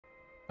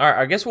Alright,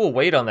 I guess we'll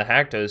wait on the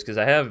Hactos because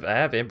I have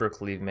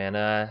Embercleave, man.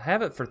 I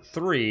have it for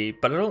 3,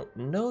 but I don't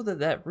know that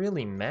that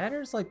really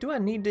matters. Like, do I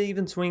need to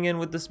even swing in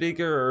with the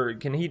speaker, or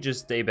can he just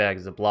stay back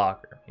as a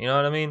blocker? You know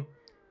what I mean?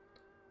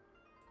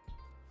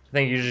 I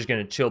think you're just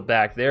gonna chill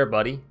back there,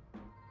 buddy.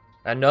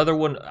 Another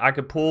one, I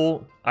could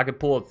pull a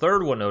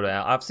third Winota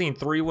out. I've seen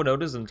 3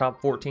 Winotas in the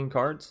top 14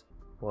 cards.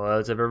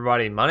 What's up,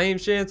 everybody? My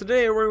name's Shan.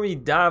 Today we're gonna be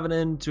diving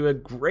into a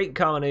great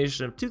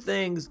combination of 2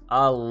 things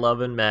I love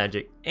in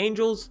Magic: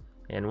 Angels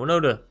and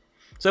Winota.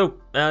 So,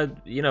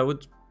 you know,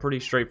 it's pretty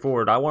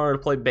straightforward. I wanted to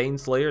play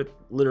Baneslayer,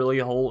 literally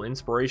a whole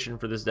inspiration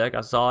for this deck. I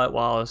saw it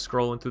while I was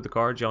scrolling through the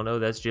cards. Y'all know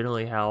that's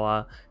generally how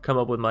I come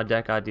up with my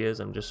deck ideas.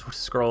 I'm just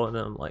scrolling and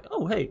I'm like,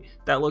 oh, hey,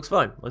 that looks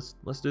fun.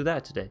 Let's do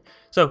that today.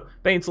 So,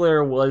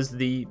 Baneslayer was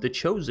the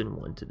chosen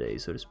one today,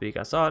 so to speak.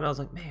 I saw it and I was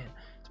like, man,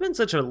 it's been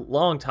such a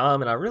long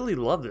time and I really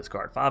love this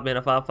card. 5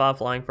 mana, 5/5,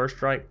 flying, first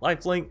strike,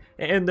 lifelink,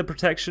 and the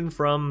protection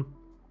from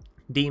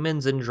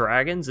demons and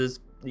dragons is,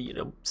 you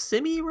know,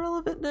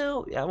 semi-relevant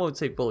now. Yeah, I won't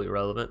say fully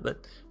relevant,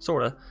 but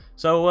sorta.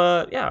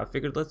 So yeah, I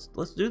figured let's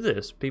do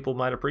this. People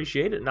might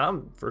appreciate it, and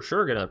I'm for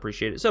sure gonna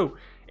appreciate it. So,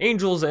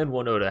 Angels and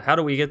Winota, how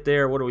do we get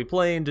there? What are we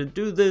playing to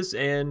do this?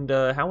 And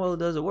how well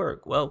does it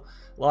work? Well,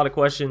 a lot of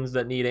questions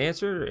that need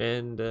answer,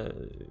 and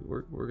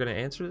we're gonna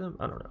answer them.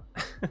 I don't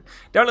know.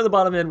 Down at the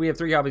bottom end, we have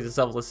 3 copies of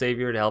Selfless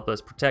Savior to help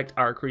us protect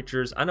our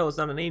creatures. I know it's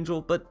not an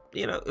angel, but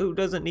you know, who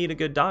doesn't need a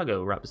good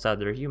doggo right beside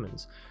their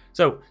humans?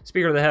 So,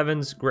 Speaker of the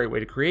Heavens, great way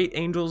to create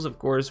angels. Of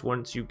course,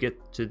 once you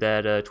get to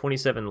that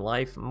 27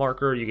 life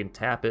marker, you can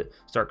tap it,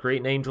 start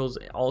creating angels.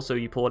 Also,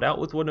 you pull it out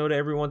with Winota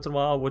every once in a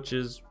while, which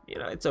is, you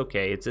know, it's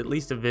okay. It's at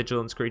least a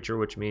vigilance creature,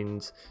 which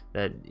means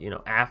that, you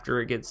know, after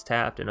it gets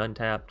tapped and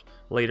untapped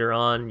later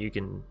on, you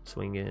can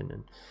swing in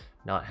and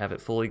not have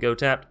it fully go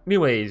tapped.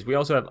 Anyways, we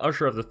also have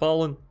Usher of the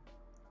Fallen.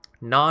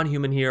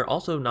 Non-human here,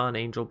 also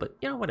non-angel, but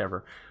you know,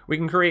 whatever. We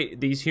can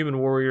create these human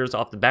warriors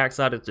off the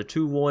backside. It's a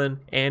 2/1,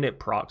 and it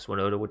procs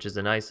Winota, which is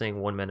a nice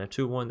thing. 1 mana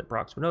 2/1 that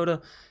procs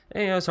Winota,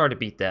 and it's hard to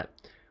beat that.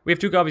 We have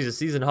 2 copies of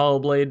Seasoned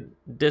Hollowblade,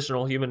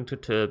 additional human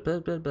to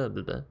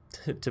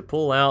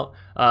pull out,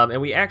 and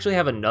we actually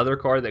have another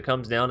card that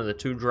comes down in the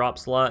 2-drop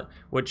slot,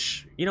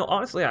 which, you know,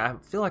 honestly, I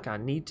feel like I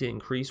need to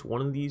increase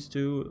one of these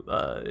 2,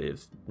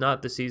 if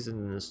not the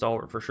Seasoned and the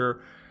Stalwart for sure.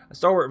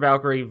 Stalwart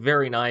Valkyrie,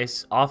 very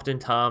nice.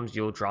 Oftentimes,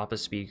 you'll drop a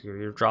speaker,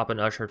 you'll drop an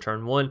Usher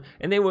turn 1,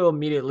 and they will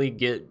immediately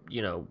get,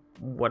 you know,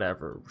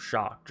 whatever,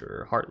 shocked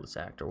or Heartless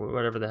Act or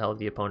whatever the hell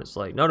the opponent's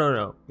like. No,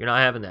 you're not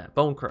having that.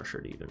 Bone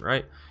Crusher even,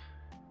 right?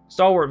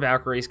 Stalwart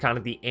Valkyrie is kind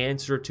of the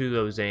answer to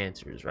those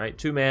answers, right?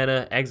 2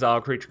 mana, exile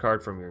a creature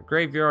card from your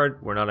graveyard.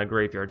 We're not a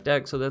graveyard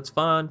deck, so that's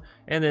fine.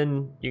 And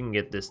then you can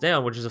get this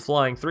down, which is a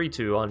flying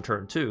 3/2 on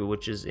turn 2,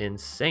 which is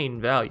insane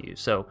value.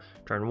 So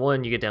turn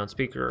 1, you get down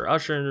Speaker or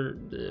Usher,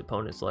 the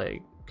opponent's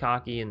like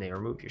cocky and they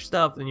remove your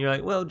stuff, and you're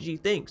like, well, gee,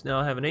 thanks, now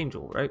I have an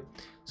angel, right?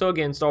 So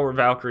again, Stalwart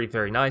Valkyrie,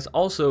 very nice.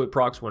 Also, it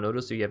procs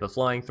Winota, so you have a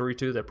flying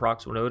 3/2 that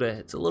procs Winota.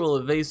 It's a little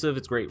evasive,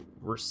 it's a great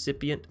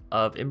recipient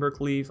of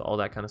Embercleave, all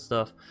that kind of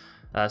stuff.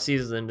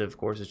 Seasoned, of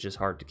course, is just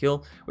hard to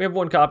kill. We have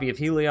 1 copy of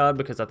Heliod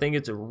because I think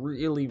it's a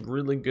really,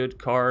 really good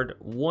card.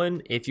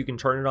 1, if you can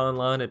turn it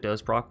online, it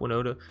does proc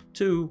Winota.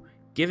 2,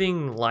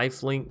 giving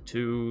lifelink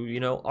to, you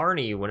know,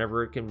 Arnie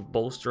whenever it can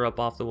bolster up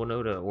off the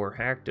Winota, or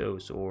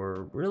Hactos,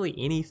 or really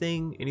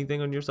anything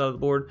on your side of the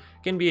board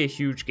can be a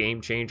huge game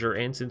changer.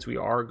 And since we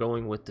are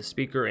going with the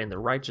Speaker and the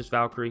Righteous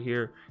Valkyrie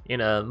here in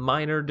a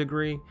minor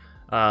degree,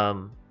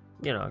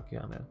 you know,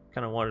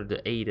 kind of wanted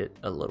to aid it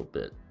a little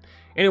bit.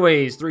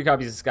 Anyways, 3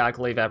 copies of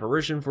Skyclave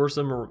Apparition for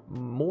some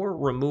more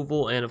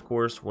removal, and of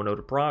course,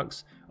 Winota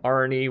procs.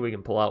 Arnie, we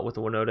can pull out with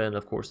the Winota, and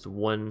of course, the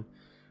one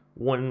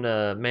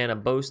mana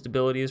boast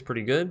ability is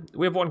pretty good.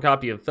 We have 1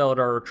 copy of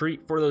Felidar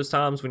Retreat for those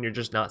times when you're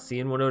just not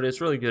seeing Winota. It's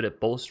really good at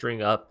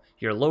bolstering up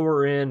your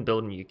lower end,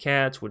 building you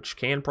cats, which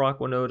can proc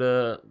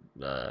Winota.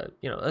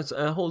 You know, that's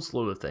a whole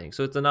slew of things.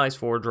 So it's a nice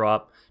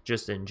 4-drop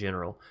just in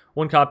general.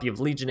 1 copy of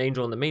Legion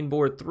Angel on the main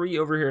board, 3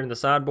 over here in the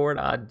sideboard.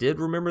 I did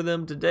remember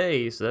them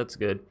today, so that's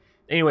good.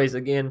 Anyways,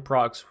 again,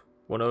 procs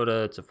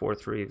Winota. It's a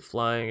 4/3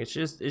 flying. It's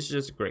just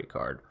a great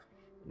card.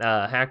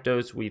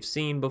 Hactos we've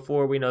seen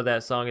before. We know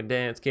that Song and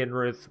Dance.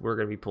 Kenrith, we're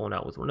going to be pulling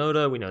out with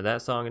Winota. We know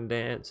that Song and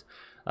Dance.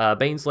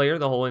 Baneslayer,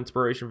 the whole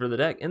inspiration for the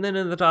deck. And then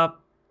in the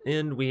top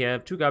end, we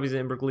have 2 copies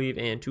of Embercleave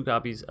and 2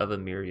 copies of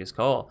Amiria's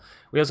Call.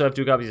 We also have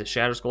 2 copies of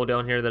Shatterskull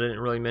down here that I didn't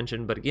really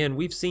mention, but again,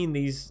 we've seen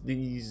these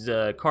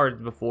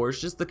cards before.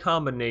 It's just the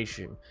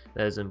combination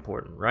that is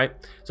important, right?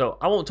 So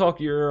I won't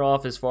talk your ear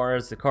off as far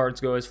as the cards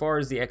go. As far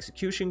as the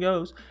execution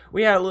goes,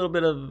 we had a little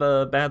bit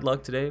of bad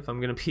luck today, if I'm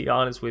going to be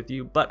honest with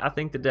you, but I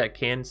think the deck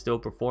can still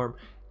perform.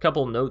 A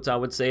couple notes I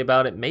would say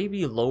about it: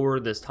 maybe lower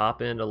this top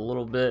end a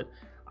little bit.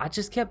 I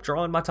just kept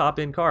drawing my top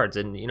end cards,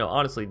 and you know,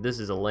 honestly, this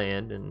is a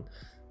land, and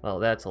well,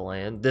 that's a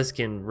land. This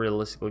can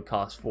realistically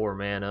cost 4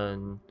 mana,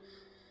 and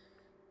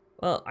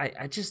well,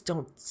 I just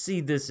don't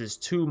see this as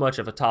too much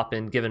of a top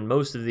end, given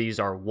most of these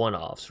are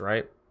one-offs,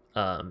 right?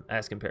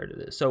 As compared to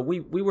this. So we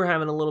were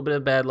having a little bit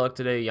of bad luck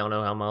today. Y'all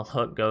know how my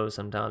luck goes.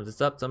 Sometimes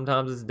it's up,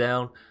 sometimes it's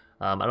down.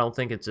 I don't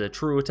think it's a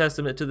true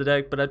testament to the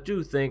deck, but I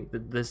do think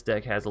that this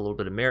deck has a little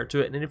bit of merit to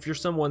it. And if you're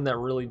someone that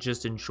really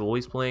just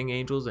enjoys playing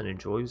Angels and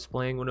enjoys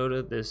playing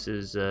Winota, this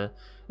is a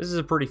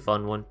pretty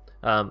fun one.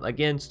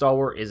 Again,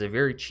 Stalwart is a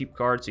very cheap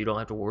card, so you don't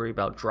have to worry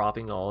about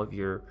dropping all of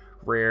your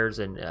rares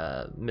and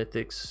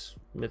mythic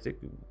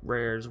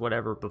rares,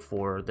 whatever,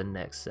 before the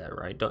next set,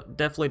 right?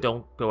 Definitely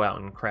don't go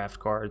out and craft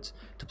cards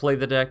to play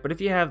the deck, but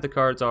if you have the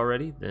cards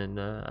already, then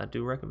I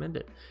do recommend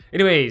it.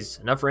 Anyways,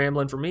 enough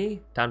rambling for me.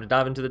 Time to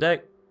dive into the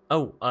deck.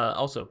 Oh,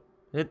 also,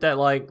 hit that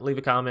like, leave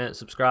a comment,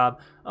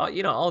 subscribe,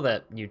 you know, all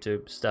that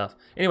YouTube stuff.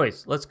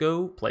 Anyways, let's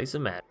go play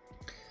some Magic.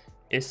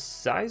 Is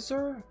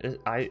Sizer? I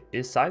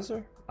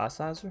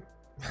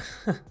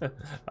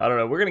don't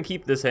know. We're gonna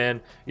keep this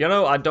hand. You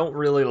know, I don't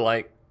really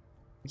like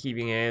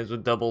keeping hands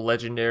with double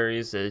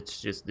legendaries.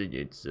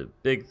 It's a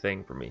big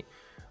thing for me.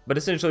 But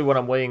essentially what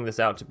I'm weighing this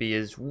out to be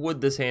is, would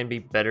this hand be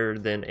better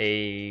than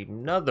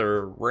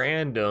another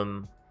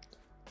random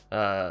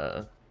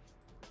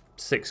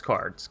 6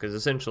 cards? Because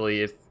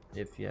essentially if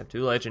you have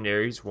 2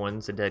 legendaries,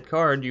 one's a dead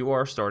card, you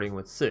are starting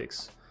with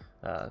 6,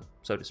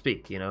 so to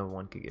speak. You know,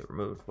 one could get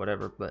removed,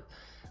 whatever, but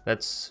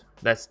that's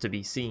to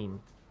be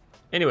seen.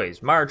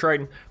 Anyways, Mire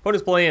Triton.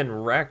 Opponent's playing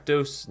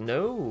Rakdos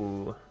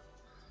Snow.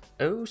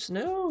 Oh,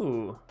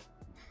 Snow.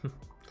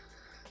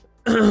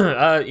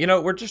 You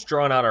know, we're just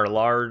drawing out our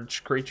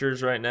large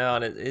creatures right now,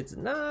 and it's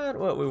not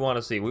what we want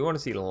to see. We want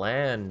to see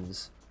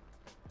lands.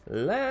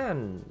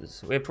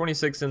 Lands. We have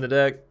 26 in the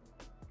deck.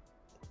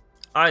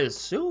 I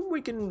assume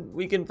we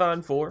can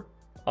find 4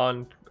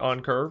 on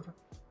curve.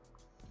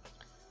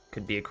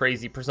 Could be a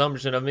crazy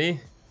presumption of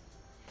me.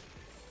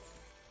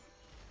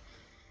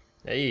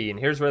 Hey, and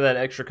here's where that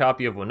extra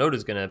copy of Winota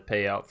is gonna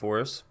pay out for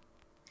us.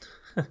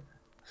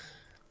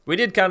 We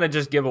did kind of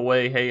just give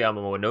away, hey, I'm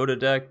a Winota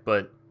deck,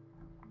 but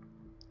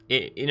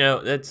you know,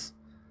 it's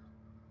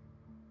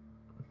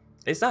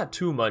not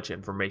too much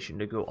information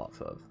to go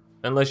off of,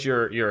 unless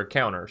you're a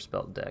counter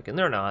spell deck, and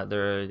they're not.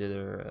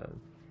 They're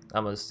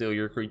I'm gonna steal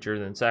your creature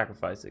then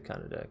sacrifice it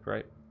kind of deck,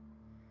 right?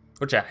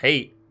 Which I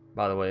hate,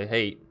 by the way.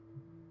 Hate.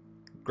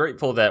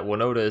 Grateful that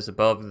Winota is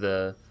above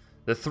the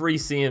 3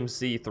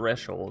 CMC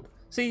threshold.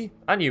 See,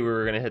 I knew we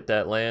were gonna hit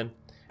that land.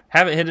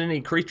 Haven't hit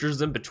any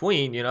creatures in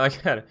between. You know, I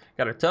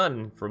got a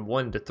ton from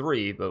 1 to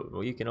 3, but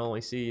you can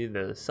only see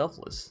the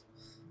Selfless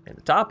and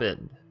the top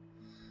end.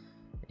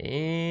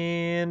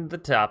 And the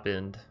top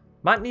end.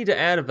 Might need to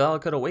add a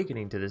Valakut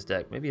Awakening to this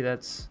deck. Maybe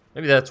that's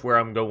where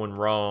I'm going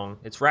wrong.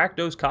 It's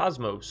Rakdos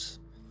Cosmos.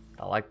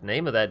 I like the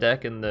name of that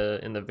deck in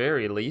the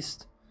very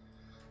least.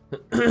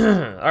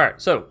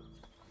 Alright, so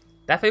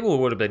that Fable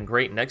would have been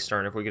great next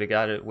turn if we could have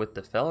got it with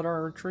the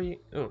Felidar Retreat.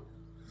 Ooh.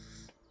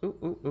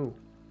 Ooh.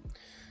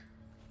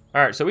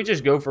 Alright, so we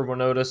just go for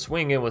Winota,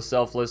 swing in with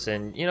Selfless,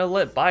 and, you know,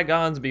 let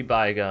bygones be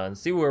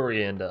bygones. See where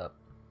we end up.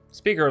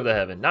 Speaker of the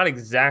Heaven. Not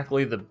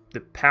exactly the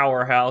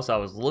powerhouse I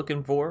was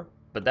looking for,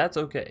 but that's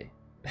okay.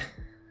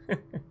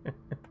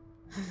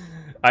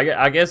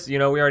 I guess, you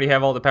know, we already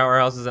have all the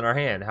powerhouses in our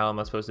hand. How am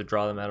I supposed to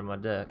draw them out of my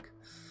deck?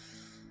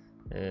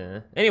 Yeah.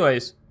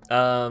 Anyways,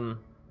 they're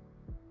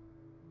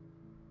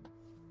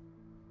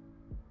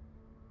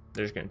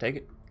just gonna take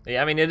it.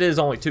 Yeah, I mean, it is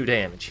only 2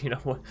 damage. You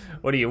know,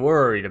 what are you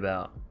worried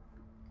about?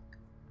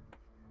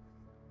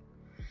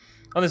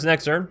 On this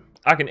next turn,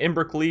 I can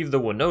Ember Cleave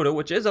the Winota,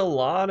 which is a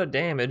lot of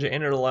damage,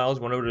 and it allows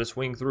Winota to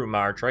swing through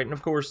Mire Triton.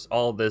 Of course,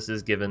 all this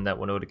is given that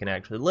Winota can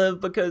actually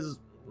live, because...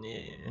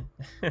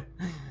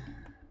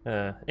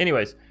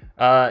 anyways,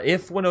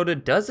 if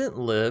Winota doesn't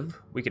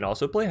live, we can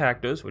also play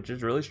Rakdos, which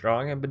is really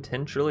strong and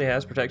potentially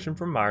has protection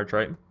from Mire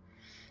Triton.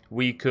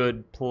 We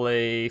could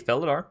play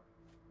Felidar.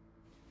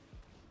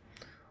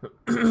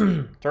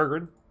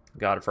 Turgid,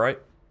 God of Fright.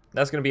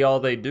 That's going to be all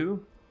they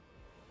do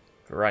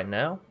for right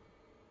now.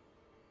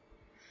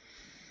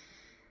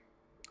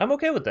 I'm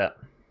okay with that.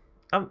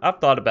 I've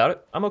thought about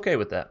it. I'm okay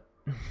with that.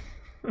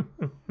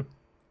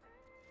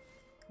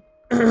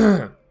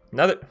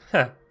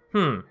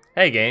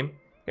 Hey game,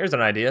 here's an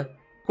idea.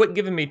 Quit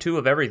giving me 2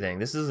 of everything.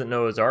 This isn't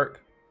Noah's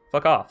Ark.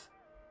 Fuck off.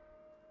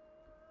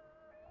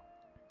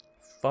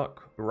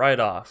 Fuck right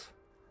off.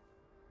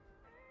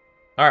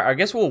 Alright, I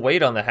guess we'll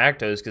wait on the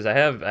Rakdos because I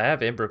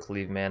have Ember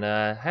Cleave, man.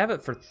 I have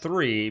it for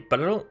 3, but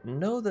I don't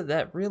know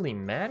that really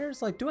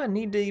matters. Like, do I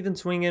need to even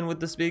swing in with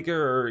the Speaker,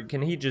 or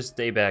can he just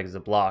stay back as a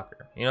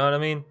blocker? You know what I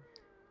mean?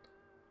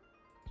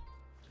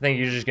 I think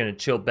you're just gonna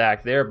chill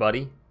back there,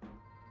 buddy.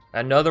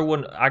 Another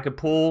one, I could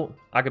pull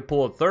a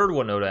 3rd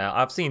Winota out.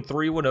 I've seen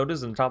 3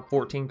 Winotas in the top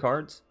 14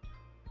 cards.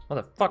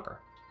 Motherfucker.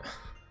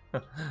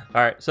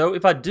 Alright, so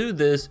if I do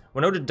this,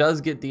 Winota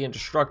does get the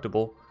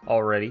Indestructible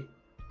already,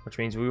 which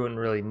means we wouldn't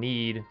really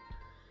need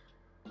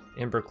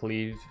Ember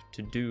Cleave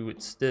to do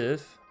its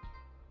stiff.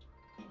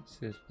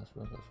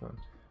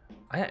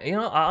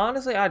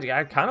 Honestly,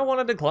 I kind of want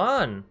to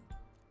decline.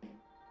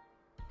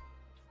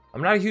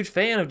 I'm not a huge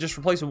fan of just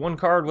replacing one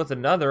card with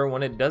another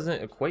when it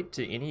doesn't equate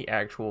to any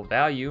actual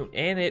value,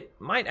 and it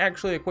might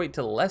actually equate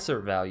to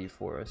lesser value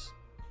for us.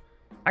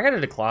 I gotta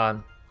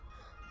decline.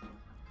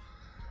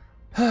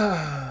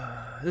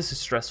 This is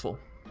stressful.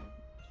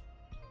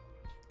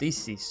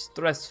 This is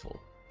stressful.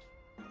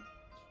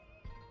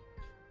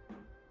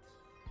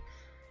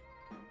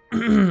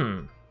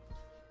 I'm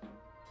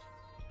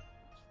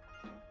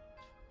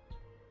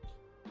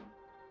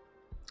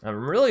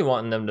really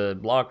wanting them to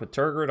block with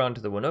Turgid onto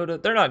the Winota.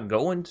 They're not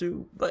going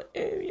to, but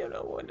you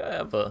know,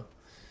 whatever.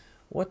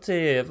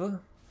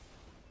 Whatever.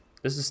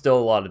 This is still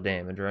a lot of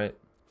damage, right?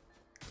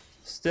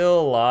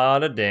 Still a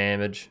lot of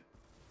damage.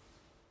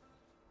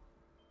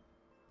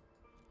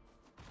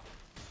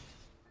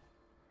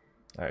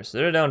 Alright, so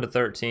they're down to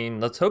 13.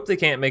 Let's hope they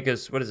can't make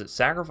us, what is it,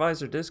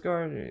 sacrifice or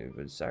discard?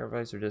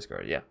 Sacrifice or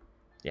discard, yeah.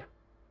 Yeah.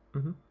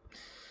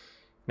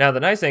 Now,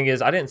 the nice thing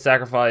is I didn't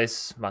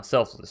sacrifice my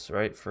Selfless,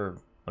 right, for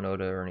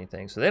Winota or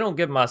anything. So they don't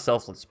give my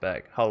Selfless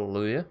back.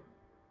 Hallelujah.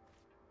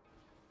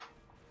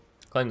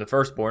 Claim the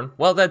Firstborn.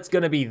 Well, that's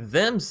going to be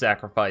them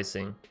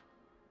sacrificing.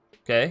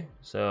 Okay,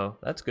 so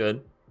that's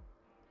good.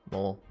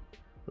 Well,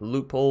 the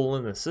loophole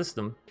in the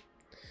system.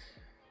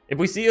 If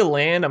we see a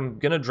land, I'm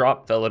going to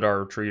drop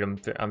Felidar Retreat.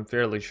 I'm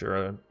fairly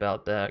sure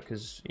about that.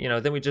 Because, you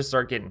know, then we just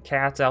start getting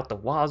cats out the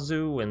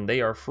wazoo. And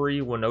they are free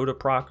Winota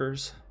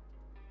proccers.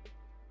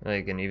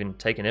 They can even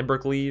take an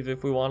Embercleave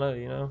if we want to,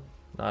 you know.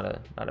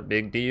 Not a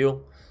big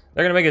deal.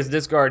 They're going to make us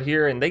discard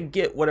here. And they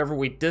get whatever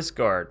we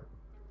discard.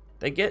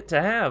 They get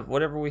to have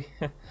whatever we...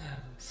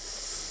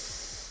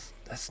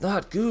 That's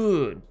not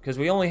good. Because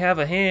we only have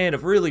a hand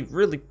of really,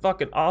 really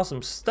fucking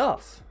awesome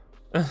stuff.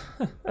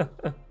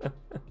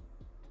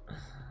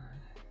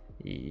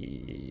 Yeah.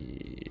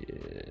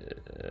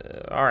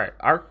 All right,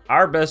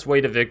 our best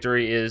way to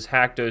victory is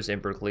Haktos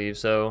Embercleave,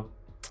 so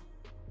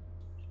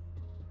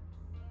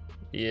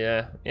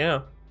yeah, you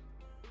know,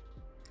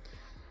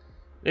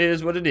 it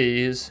is what it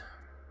is.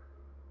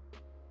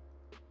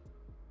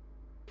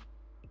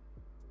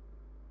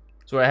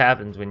 That's what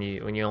happens when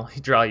you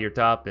only draw your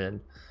top end.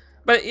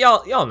 But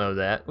y'all know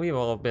that. We've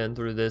all been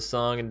through this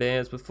song and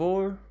dance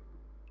before.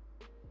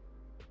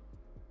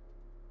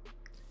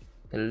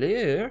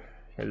 Hello,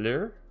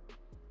 hello.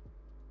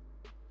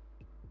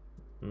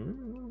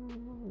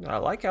 I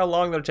like how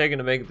long they're taking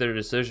to make their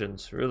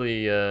decisions.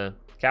 Really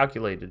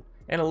calculated.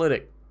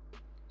 Analytic.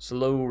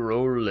 Slow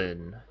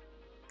rolling.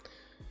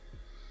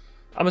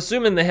 I'm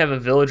assuming they have a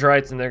Village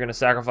Rites and they're going to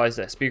sacrifice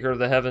that Speaker of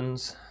the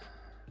Heavens.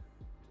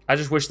 I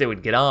just wish they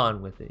would get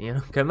on with it, you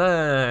know? Come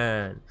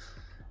on.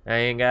 I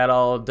ain't got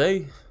all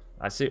day.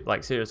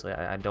 Like, seriously,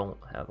 I don't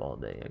have all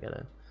day. I got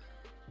a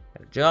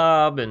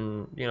job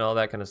and, you know, all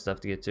that kind of stuff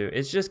to get to.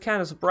 It's just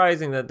kind of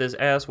surprising that this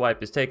asswipe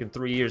has taken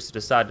 3 years to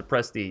decide to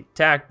press the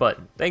attack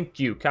button. Thank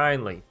you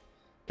kindly.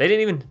 They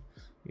didn't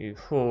even...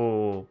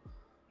 Oh.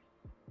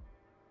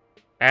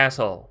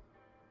 Asshole.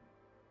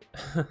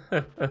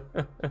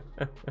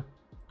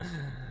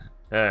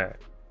 Alright.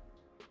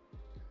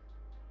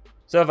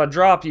 So if I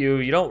drop you,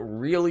 you don't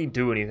really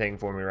do anything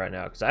for me right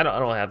now, because I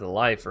don't have the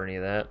life or any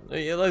of that.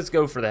 Yeah, let's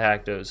go for the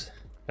Haktos.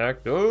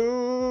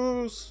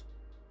 Haktos!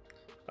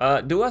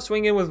 Do I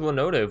swing in with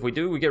Winota? If we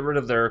do, we get rid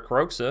of their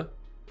Kroxa.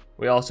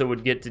 We also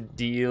would get to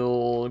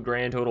deal a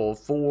grand total of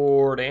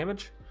 4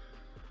 damage.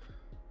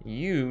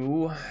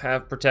 You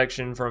have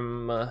protection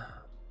from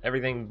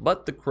everything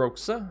but the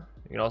Kroxa.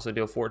 You can also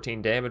deal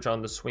 14 damage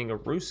on the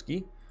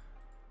Swingarooski.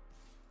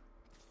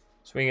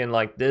 Swinging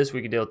like this,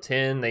 we could deal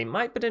 10. They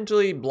might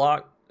potentially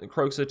block the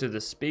Kroxa to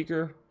the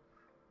Speaker.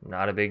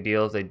 Not a big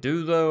deal if they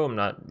do, though. I'm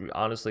not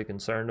honestly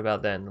concerned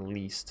about that in the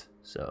least.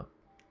 So...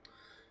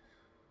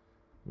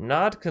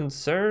 not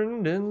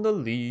concerned in the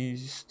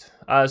least.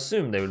 I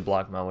assume they would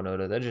block my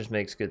Winota. That just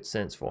makes good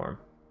sense for them.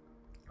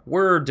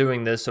 We're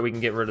doing this so we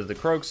can get rid of the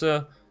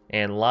Kroxa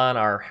and line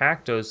our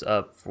Haktos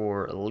up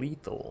for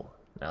lethal.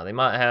 Now, they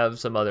might have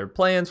some other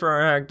plans for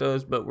our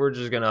Haktos, but we're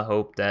just going to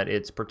hope that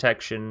its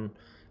protection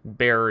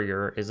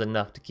barrier is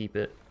enough to keep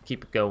it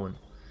going.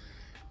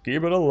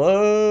 Keep it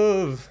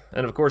alive!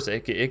 And of course,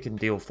 it can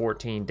deal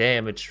 14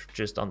 damage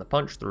just on the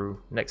punch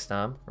through next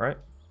time, right?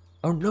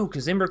 Oh no,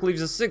 because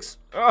Embercleave's a 6.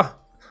 Ugh!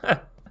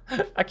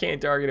 I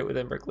can't target it with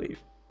Embercleave.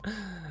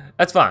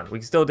 That's fine. We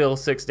can still deal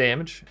 6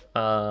 damage.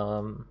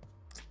 And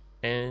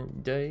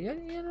yeah,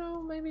 you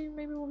know, maybe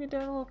we'll get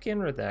down a little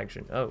Kinrith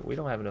action. Oh, we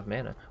don't have enough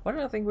mana. Why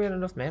did I think we had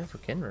enough mana for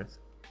Kinrith?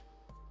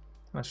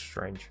 That's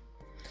strange.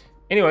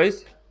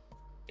 Anyways,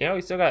 you know,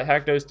 he still got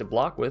Haktos to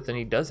block with, and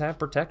he does have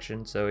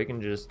protection, so he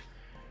can just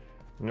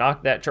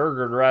knock that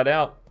Turgid right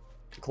out.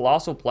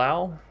 Colossal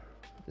Plow.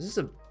 This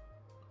is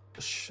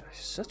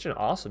such an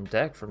awesome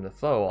deck from the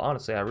foe.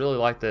 Honestly, I really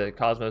like the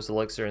Cosmos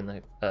Elixir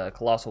and the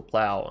Colossal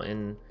Plow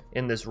in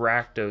this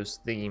Rakdos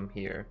theme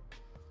here.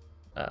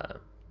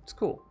 It's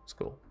cool. It's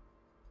cool.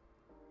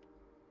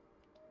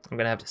 I'm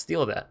gonna have to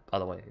steal that, by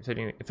the way.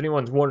 If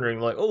anyone's wondering,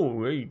 like,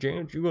 oh, hey,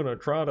 James, you gonna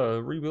try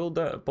to rebuild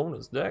that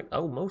opponent's deck?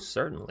 Oh, most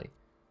certainly.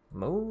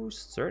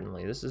 Most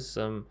certainly. This is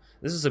some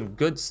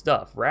good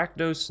stuff.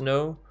 Rakdos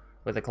Snow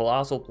with a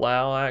Colossal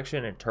Plow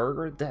action and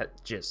Turgid.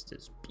 That just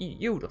is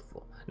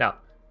beautiful. Now,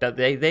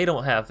 they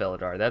don't have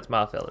Felidar. That's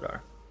my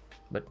Felidar.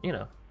 But, you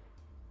know,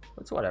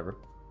 it's whatever.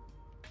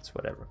 It's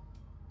whatever.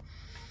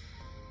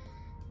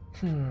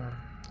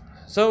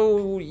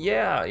 So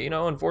yeah, you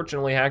know,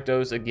 unfortunately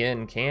Haktos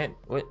again can't.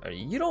 Wait,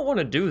 you don't want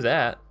to do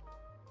that.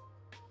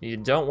 You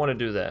don't want to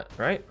do that,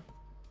 right?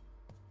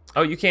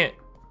 Oh, you can't.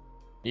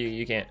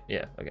 You can't.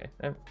 Yeah, okay.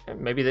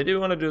 Maybe they do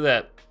want to do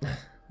that.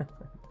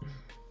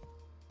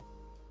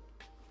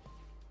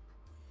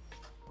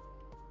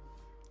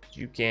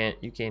 You can't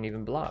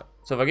even block.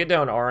 So if I get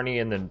down Arnie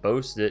and then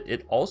boast it,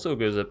 it also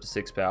goes up to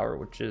 6 power,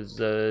 which is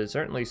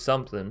certainly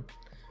something.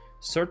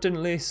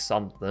 Certainly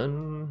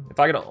something. If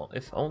I could,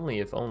 if only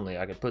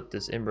I could put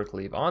this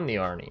Embercleave on the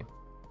Arnie.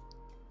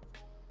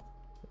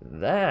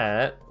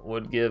 That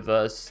would give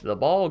us the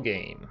ball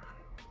game.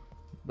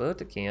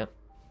 But I can't.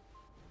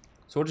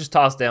 So we'll just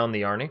toss down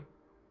the Arnie.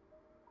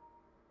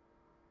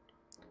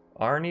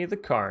 Arnie the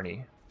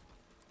Carney.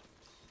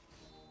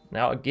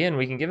 Now again,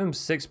 we can give him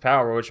 6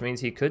 power, which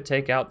means he could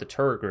take out the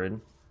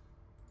Turgid.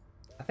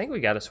 I think we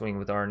got to swing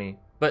with Arnie.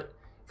 But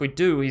if we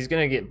do, he's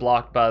going to get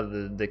blocked by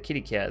the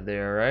kitty cat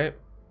there, right?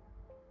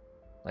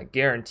 Like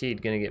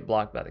guaranteed going to get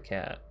blocked by the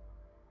cat.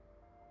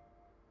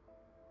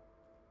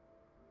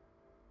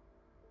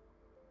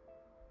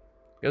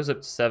 Goes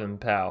up to 7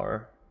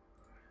 power.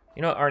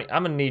 You know what, Arnie,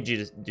 I'm going to need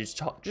you to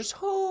just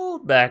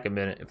hold back a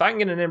minute. If I can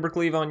get an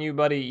Embercleave on you,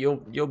 buddy,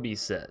 you'll be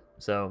set.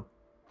 So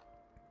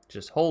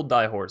just hold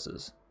thy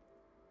horses.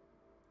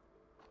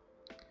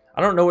 I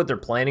don't know what they're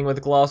planning with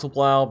the Colossal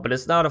Plow, but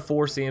it's not a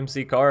 4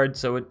 CMC card,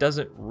 so it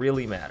doesn't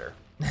really matter.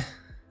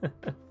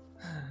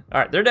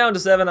 Alright, they're down to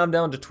 7, I'm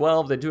down to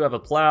 12. They do have a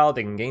Plow,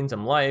 they can gain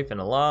some life, and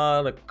a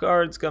lot of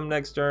cards come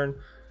next turn.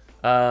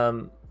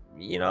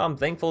 You know, I'm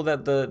thankful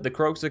that the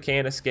Kroxa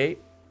can't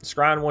escape.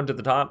 Scrying one to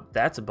the top,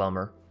 that's a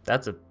bummer.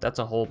 That's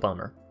a whole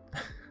bummer.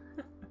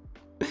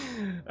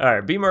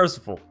 Alright, be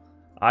merciful.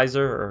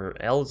 Iser or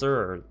Elzer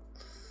or...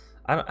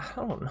 I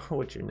don't know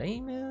what your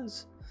name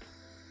is.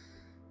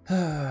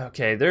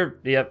 Okay,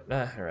 yep,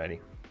 alrighty.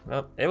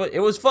 Well,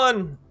 it was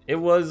fun. It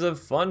was a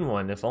fun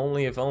one. If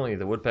only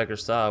the Woodpecker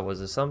Saw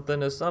was as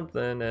something.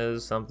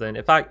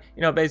 If I,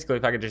 you know, basically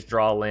if I could just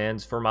draw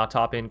lands for my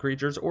top end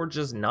creatures or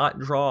just not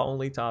draw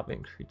only top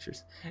end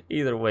creatures.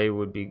 Either way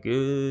would be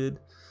good.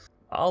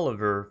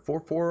 Oliver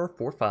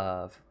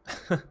 4445.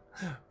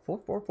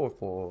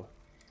 4444.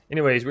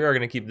 Anyways, we are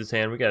gonna keep this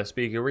hand. We got a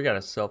speaker. We got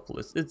a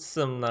selfless. It's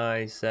some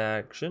nice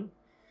action.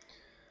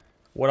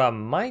 What I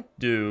might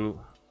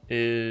do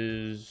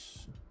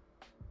is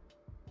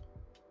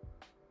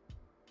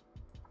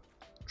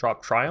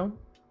drop Tryon.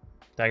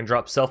 I can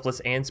drop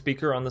Selfless and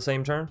Speaker on the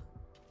same turn.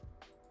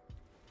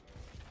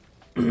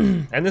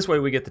 And this way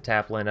we get the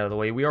tap land out of the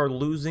way. We are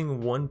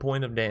losing 1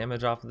 point of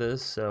damage off of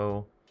this,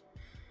 so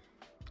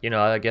you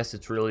know, I guess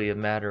it's really a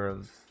matter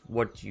of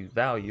what you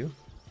value.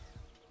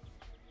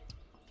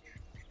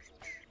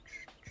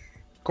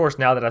 Of course,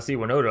 now that I see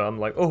Winota, I'm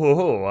like, oh ho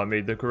ho, I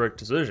made the correct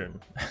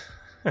decision.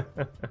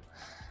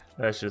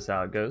 That's just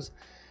how it goes.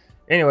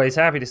 Anyways,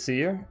 happy to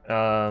see her.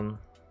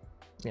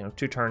 You know,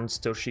 2 turns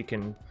till she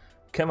can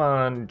come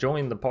on,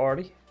 join the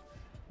party.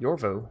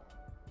 Yorvo.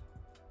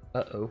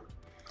 Uh-oh.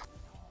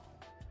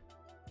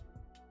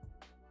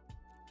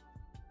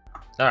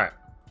 Alright.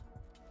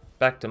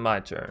 Back to my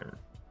turn.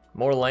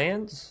 More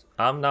lands?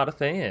 I'm not a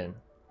fan.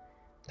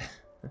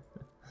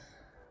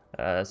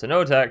 So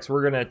no attacks.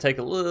 We're going to take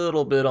a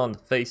little bit on the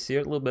face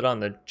here. A little bit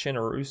on the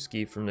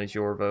Chinnaruski from this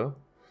Yorvo.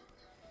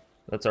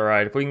 That's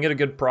alright. If we can get a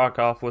good proc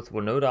off with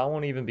Winota, I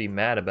won't even be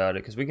mad about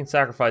it, because we can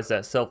sacrifice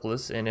that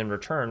Selfless, and in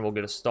return, we'll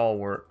get a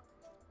Stalwart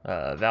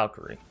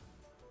Valkyrie.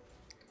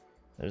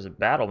 There's a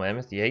Battle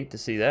Mammoth. You hate to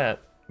see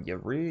that. You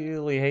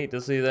really hate to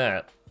see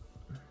that.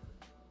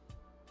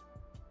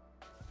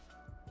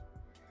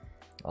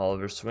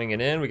 Oliver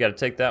swinging in. We got to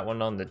take that one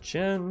on the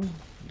chin.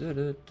 Let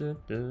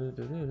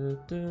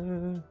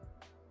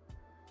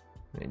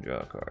me draw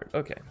a card.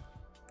 Okay.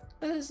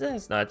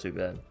 That's not too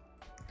bad.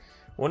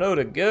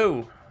 Winota,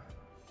 go!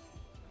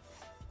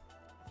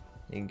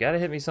 You gotta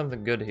hit me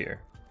something good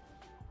here.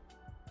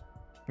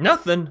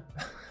 Nothing!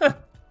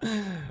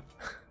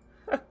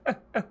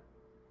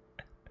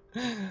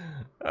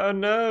 Oh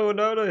no,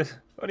 Winota!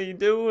 What are you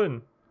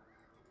doing?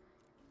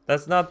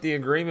 That's not the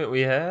agreement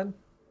we had.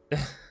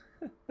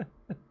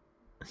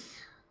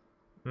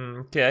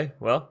 Okay,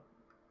 well.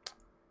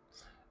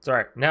 It's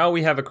alright. Now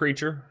we have a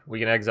creature. We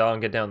can exile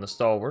and get down the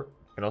Stalwart.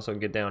 We can also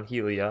get down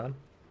Heliod.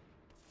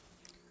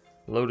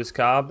 Lotus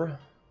Cabra.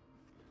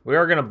 We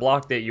are going to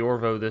block that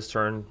Yorvo this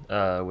turn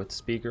with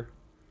Speaker.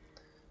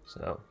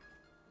 So.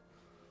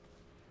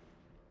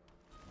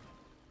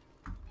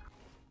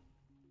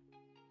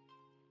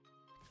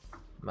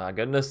 My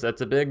goodness, that's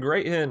a big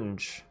great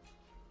hinge.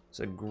 It's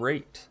a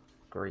great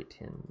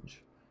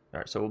hinge.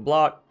 Alright, so we'll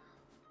block.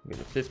 Go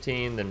to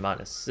 15, then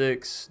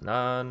 -6,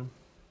 9.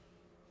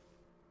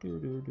 I'm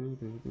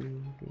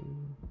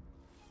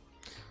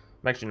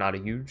actually not a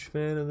huge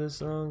fan of this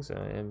song, so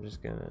I am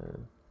just gonna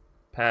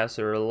pass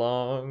her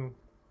along.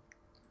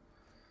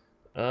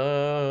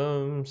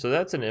 So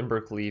that's an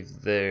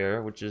Embercleave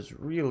there, which is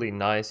really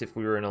nice if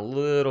we were in a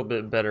little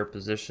bit better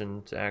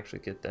position to actually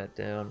get that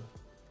down.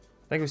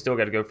 I think we still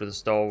got to go for the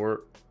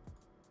Stalwart.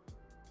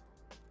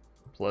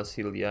 Plus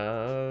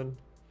Heliod.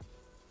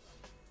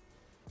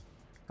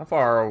 How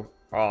far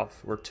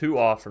off? We're 2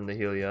 off from the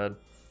Heliod.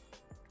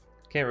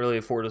 Can't really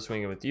afford to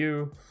swing it with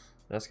you.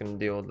 That's going to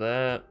deal with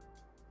that.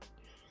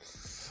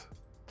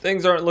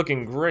 Things aren't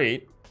looking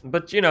great.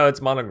 But, you know,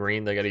 it's mono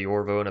green. They got a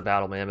Yorvo and a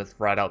Battle Mammoth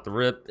right out the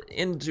rip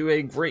into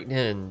a Great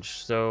Henge.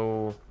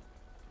 So,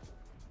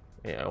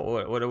 yeah,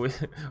 what do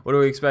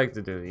we expect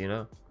to do, you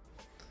know?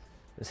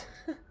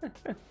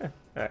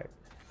 Alright.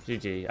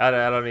 GG. I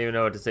don't even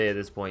know what to say at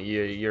this point.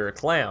 You're a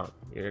clown.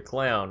 You're a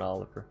clown,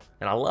 Oliver.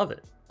 And I love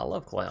it. I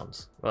love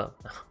clowns. Well,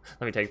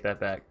 let me take that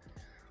back.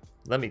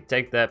 Let me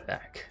take that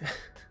back.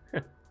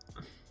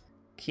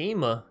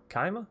 Kima?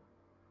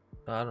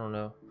 I don't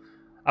know.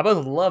 I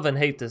both love and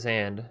hate this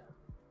hand.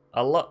 I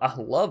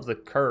love the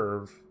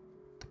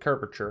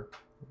curvature.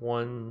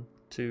 1,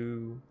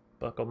 2,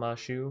 buckle my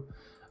shoe.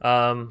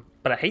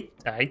 But I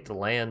hate the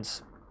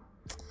lands.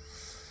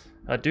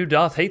 I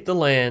doth hate the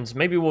lands.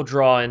 Maybe we'll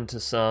draw into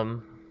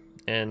some,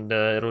 and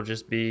it'll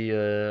just be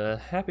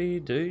happy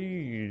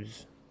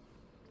days.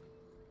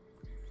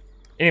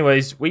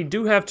 Anyways, we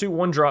do have 2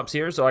 1-drops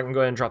here, so I can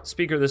go ahead and drop the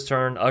Speaker this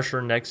turn,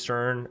 Usher next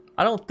turn.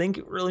 I don't think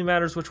it really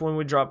matters which one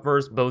we drop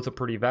first. Both are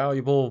pretty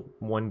valuable.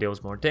 One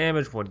deals more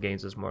damage, one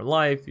gains us more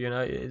life. You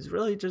know, it's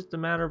really just a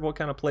matter of what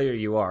kind of player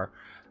you are.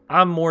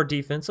 I'm more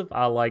defensive.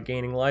 I like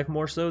gaining life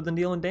more so than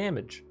dealing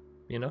damage.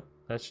 You know,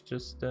 that's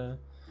just it's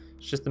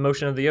just the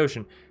motion of the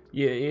ocean.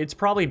 Yeah, it's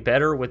probably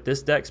better with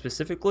this deck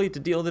specifically to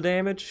deal the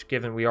damage,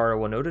 given we are a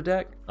Winota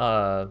deck.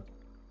 But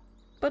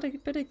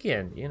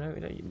again, you know,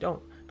 you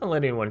don't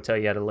let anyone tell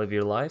you how to live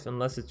your life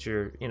unless it's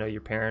your, you know,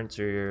 your parents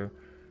or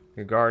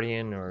your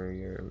guardian or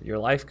your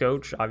life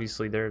coach.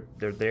 Obviously, they're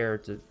there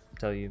to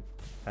tell you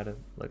how to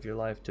live your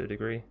life to a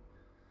degree.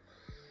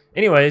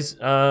 Anyways, you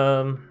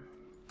know,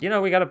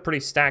 we got a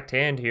pretty stacked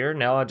hand here.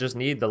 Now I just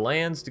need the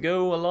lands to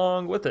go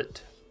along with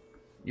it.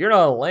 You're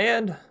not a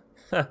land,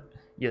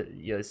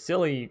 you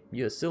silly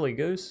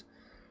goose.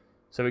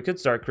 So we could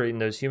start creating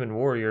those human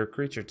warrior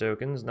creature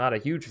tokens. Not a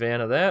huge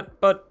fan of that,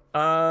 but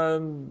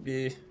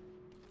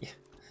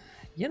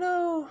you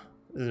know,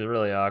 this is a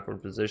really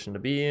awkward position to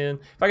be in.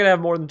 If I could have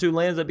more than 2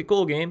 lands, that'd be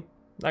cool, game.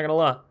 Not gonna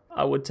lie.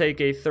 I would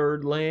take a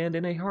 3rd land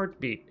in a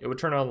heartbeat. It would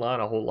turn online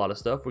a whole lot of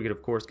stuff. We could,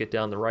 of course, get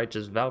down the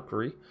Righteous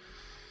Valkyrie.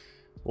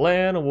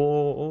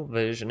 Llanowar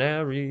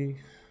Visionary.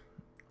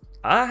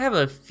 I have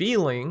a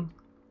feeling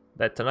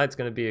that tonight's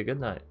gonna be a good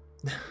night.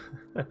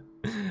 I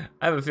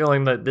have a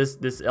feeling that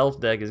this elf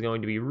deck is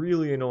going to be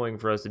really annoying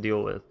for us to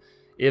deal with.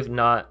 If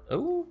not,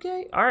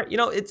 okay, all right. You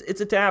know, it's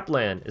a tap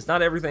land. It's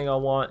not everything I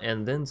want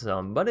and then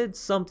some, but it's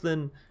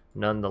something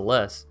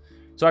nonetheless.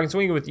 So I can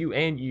swing it with you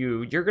and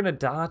you. You're gonna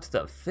dodge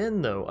the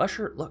Finn though.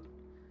 Usher, look,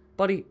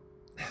 buddy,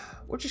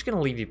 we're just gonna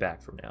leave you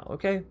back for now,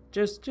 okay?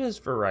 Just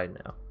for right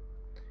now.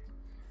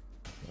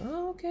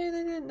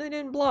 Okay, they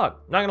didn't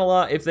block. Not gonna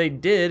lie, if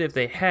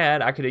they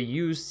had, I could have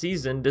used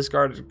Season,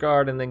 discarded a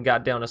card, and then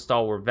got down a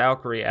Stalwart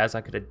Valkyrie, as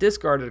I could have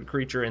discarded a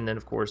creature and then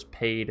of course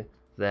paid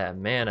that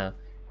mana.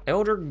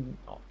 Elder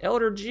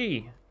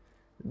G,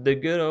 the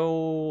good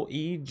old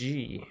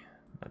EG,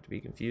 not to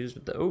be confused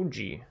with the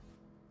OG.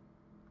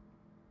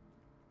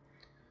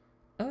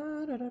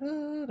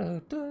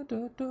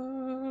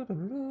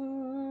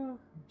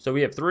 So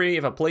we have 3.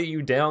 If I play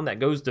you down, that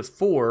goes to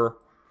 4.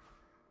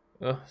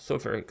 So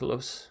very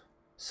close.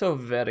 So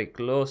very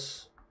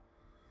close.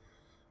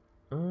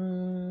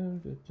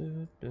 You're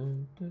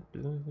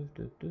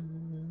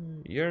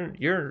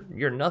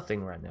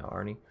nothing right now,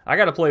 Arnie. I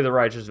gotta play the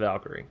Righteous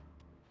Valkyrie.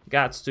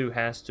 Gots to,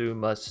 has to,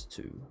 must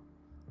to.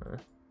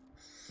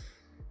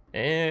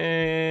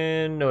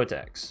 And no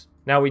attacks.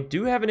 Now we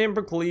do have an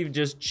Ember Cleave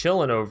just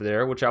chilling over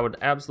there, which I would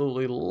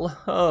absolutely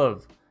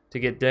love to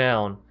get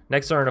down.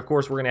 Next turn, of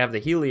course, we're gonna have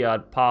the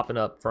Heliod popping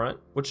up front,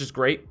 which is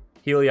great.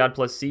 Heliod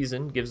plus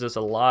Season gives us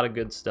a lot of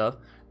good stuff.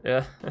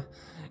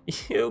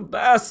 You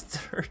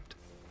bastard.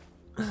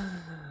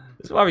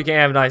 This is why we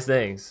can't have nice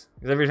things.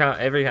 Because every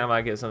time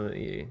I get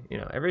something, you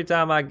know, every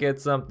time I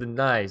get something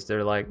nice,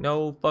 they're like,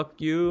 no,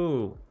 fuck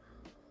you.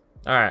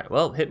 All right,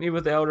 well, hit me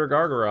with the Elder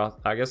Gargaroth.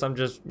 I guess I'm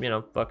just, you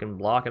know, fucking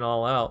blocking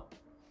all out.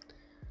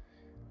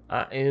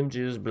 I am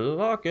just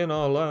blocking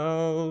all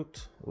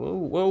out. Whoa,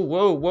 whoa,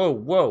 whoa, whoa,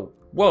 whoa,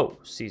 whoa,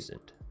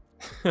 Seasoned.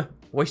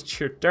 Waste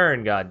your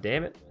turn,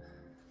 goddammit.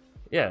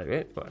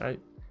 Yeah,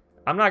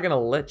 I'm not gonna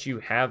let you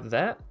have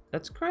that.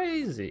 That's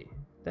crazy.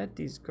 That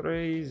is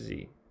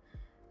crazy.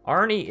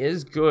 Arnie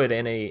is good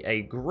and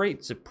a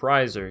great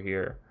surpriser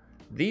here.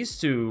 These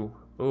two,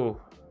 oh,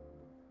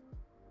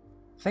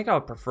 I think I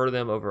would prefer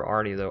them over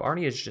Arnie though.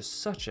 Arnie is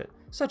just such a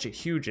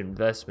huge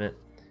investment.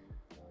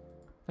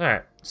 All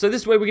right, so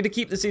this way we get to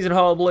keep the Season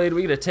Hollow Blade.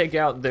 We get to take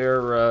out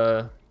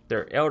their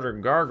Elder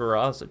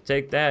Gargaroth. So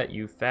take that,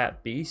 you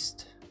fat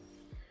beast.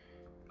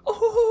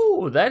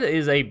 Oh, that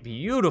is a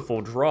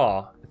beautiful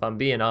draw, if I'm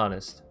being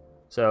honest.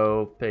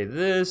 So pay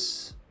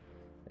this.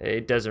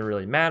 It doesn't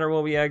really matter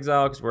what we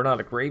exile because we're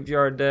not a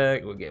graveyard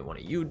deck. We'll get one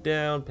of you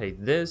down. Pay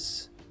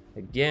this.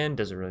 Again,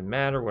 doesn't really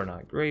matter. We're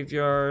not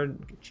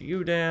graveyard. Get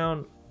you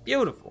down.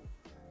 Beautiful.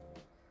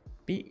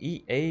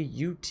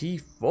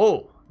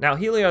 Beautiful. Now,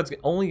 Heliod's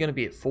only going to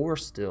be at 4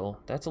 still.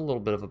 That's a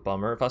little bit of a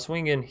bummer. If I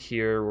swing in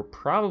here, we're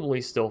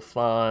probably still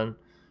fine,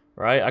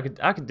 right?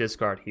 I could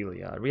discard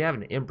Heliod. We have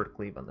an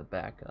Embercleave on the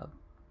backup.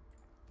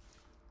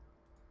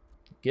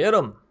 Get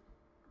him.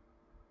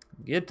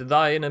 Get to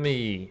thy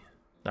enemy.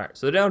 All right,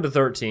 so they're down to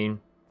 13.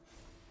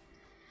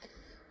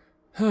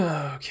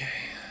 Okay.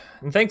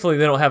 And thankfully,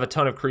 they don't have a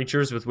ton of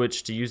creatures with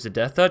which to use the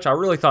Death Touch. I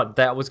really thought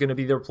that was going to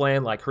be their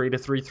plan, like create a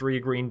 3/3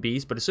 green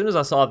beast. But as soon as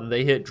I saw that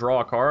they hit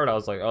draw a card, I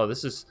was like, oh,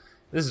 this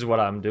is what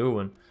I'm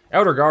doing.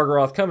 Elder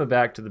Gargaroth coming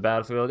back to the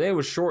battlefield. It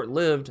was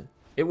short-lived.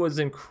 It was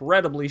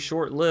incredibly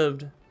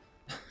short-lived.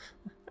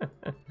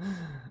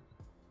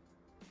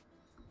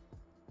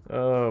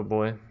 Oh,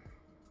 boy.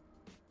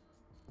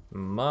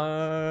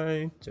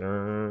 My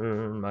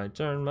turn, my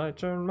turn, my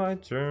turn, my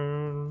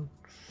turn.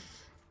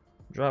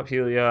 Drop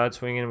Heliod,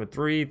 swing in with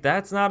 3.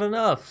 That's not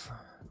enough.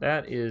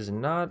 That is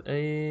not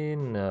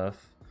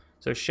enough.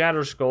 So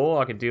Shatter Skull,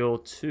 I could deal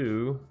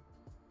 2.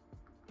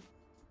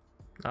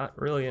 Not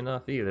really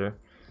enough either.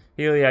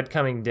 Heliod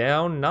coming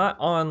down, not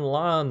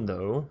online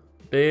though.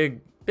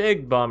 Big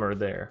bummer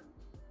there.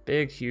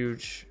 Big,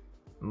 huge,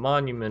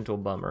 monumental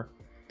bummer.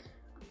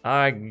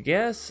 I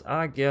guess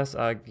I'm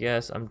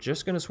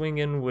just gonna swing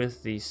in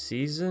with the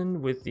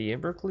Season with the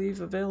Embercleave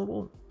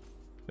available.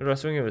 Or do I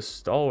swing in with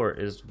Stalwart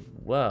as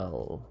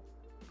well?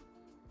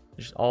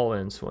 Just all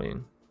in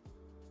swing.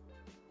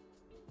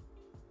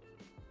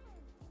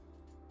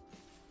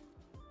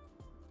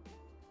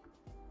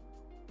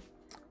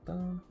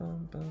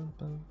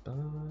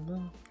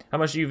 How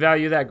much do you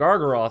value that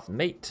Gargaroth,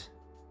 mate?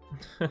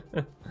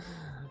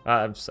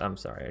 I'm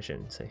sorry, I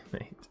shouldn't say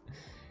mate.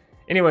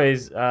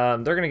 Anyways, they're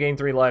going to gain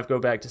 3 life, go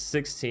back to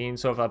 16.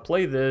 So if I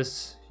play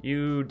this,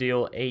 you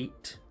deal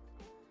 8.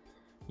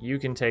 You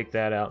can take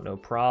that out, no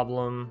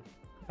problem.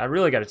 I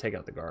really got to take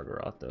out the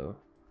Gargaroth, though.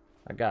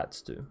 I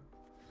gots to.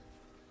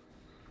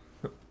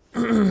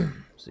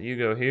 So you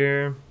go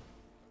here.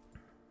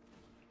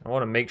 I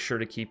want to make sure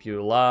to keep you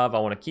alive. I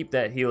want to keep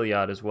that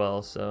Heliod as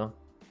well, so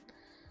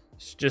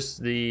it's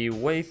just the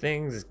way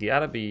things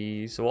gotta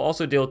be. So we'll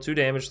also deal 2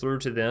 damage through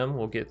to them.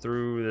 We'll get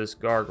through this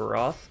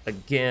Gargaroth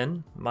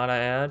again, might I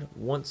add,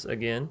 once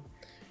again.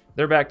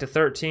 They're back to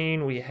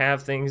 13. We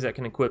have things that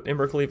can equip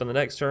Embercleave on the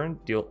next turn.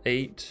 Deal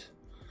 8.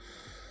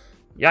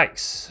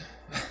 Yikes.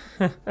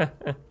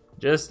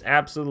 Just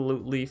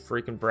absolutely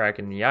freaking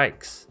bracking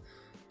yikes.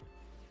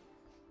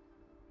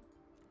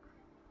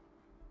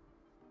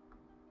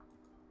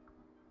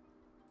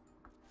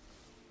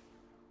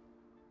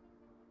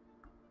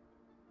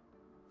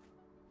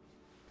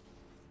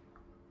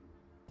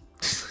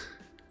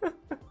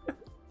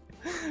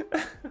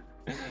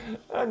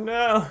 Oh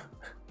no.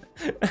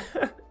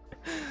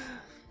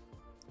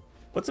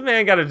 What's a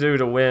man got to do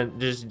to win?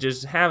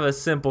 Just have a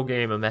simple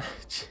game of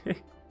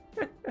Magic.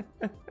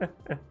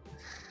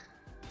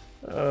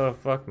 Oh,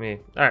 fuck me.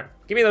 Alright,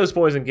 give me those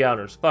poison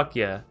counters. Fuck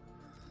yeah.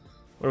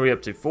 What are we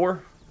up to?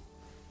 4?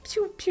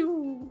 Pew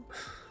pew.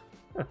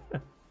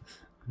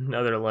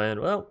 Another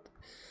land. Well,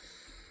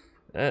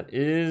 that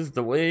is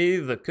the way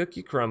the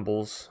cookie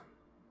crumbles.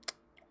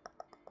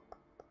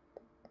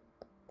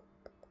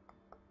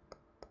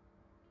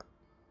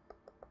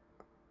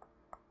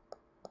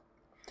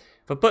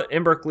 If I put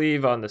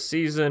Embercleave on the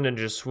Season and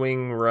just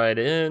swing right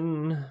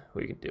in,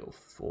 we can deal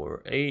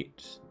 4,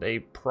 8. They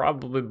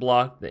probably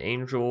block the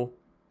Angel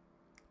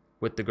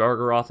with the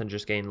Gargaroth and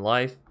just gain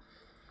life.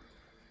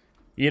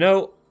 You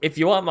know, if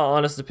you want my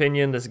honest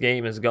opinion, this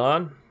game is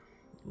gone.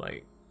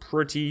 Like,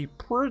 pretty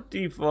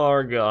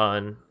far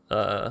gone,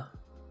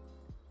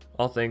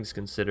 all things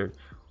considered.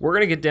 We're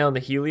going to get down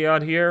the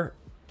Heliod here,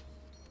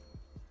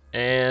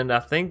 and I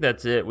think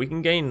that's it. We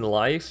can gain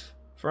life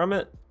from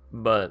it,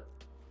 but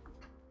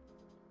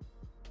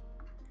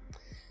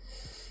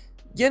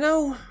you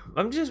know,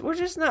 we're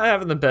just not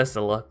having the best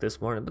of luck this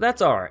morning, but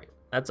that's all right.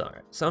 That's all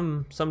right.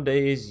 Some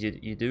days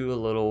you do a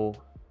little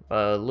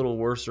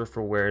worse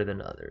for wear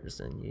than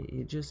others, and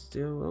you just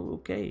do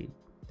okay.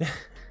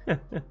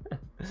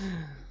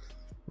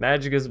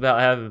 Magic is about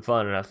having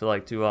fun, and I feel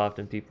like too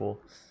often people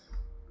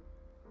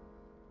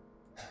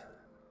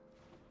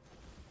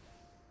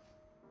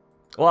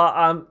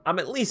well, I'm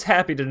at least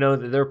happy to know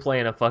that they're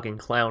playing a fucking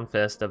clown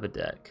fest of a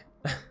deck.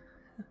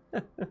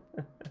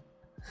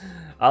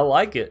 I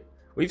like it.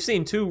 We've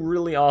seen 2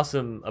 really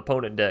awesome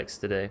opponent decks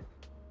today.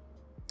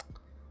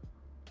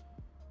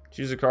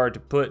 Choose a card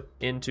to put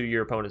into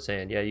your opponent's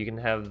hand. Yeah, you can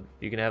have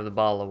the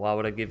Bala. Why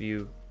would I give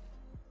you?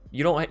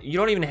 You don't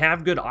even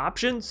have good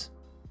options.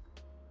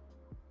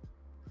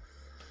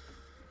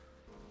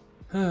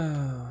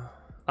 I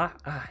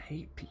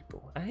hate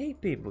people. I hate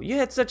people. You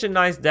had such a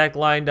nice deck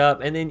lined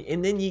up, and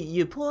then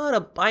you pull out a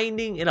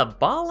Binding and a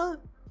Bala.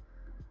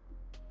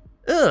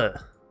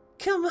 Ugh.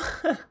 Come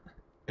on.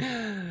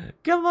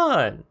 Come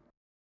on.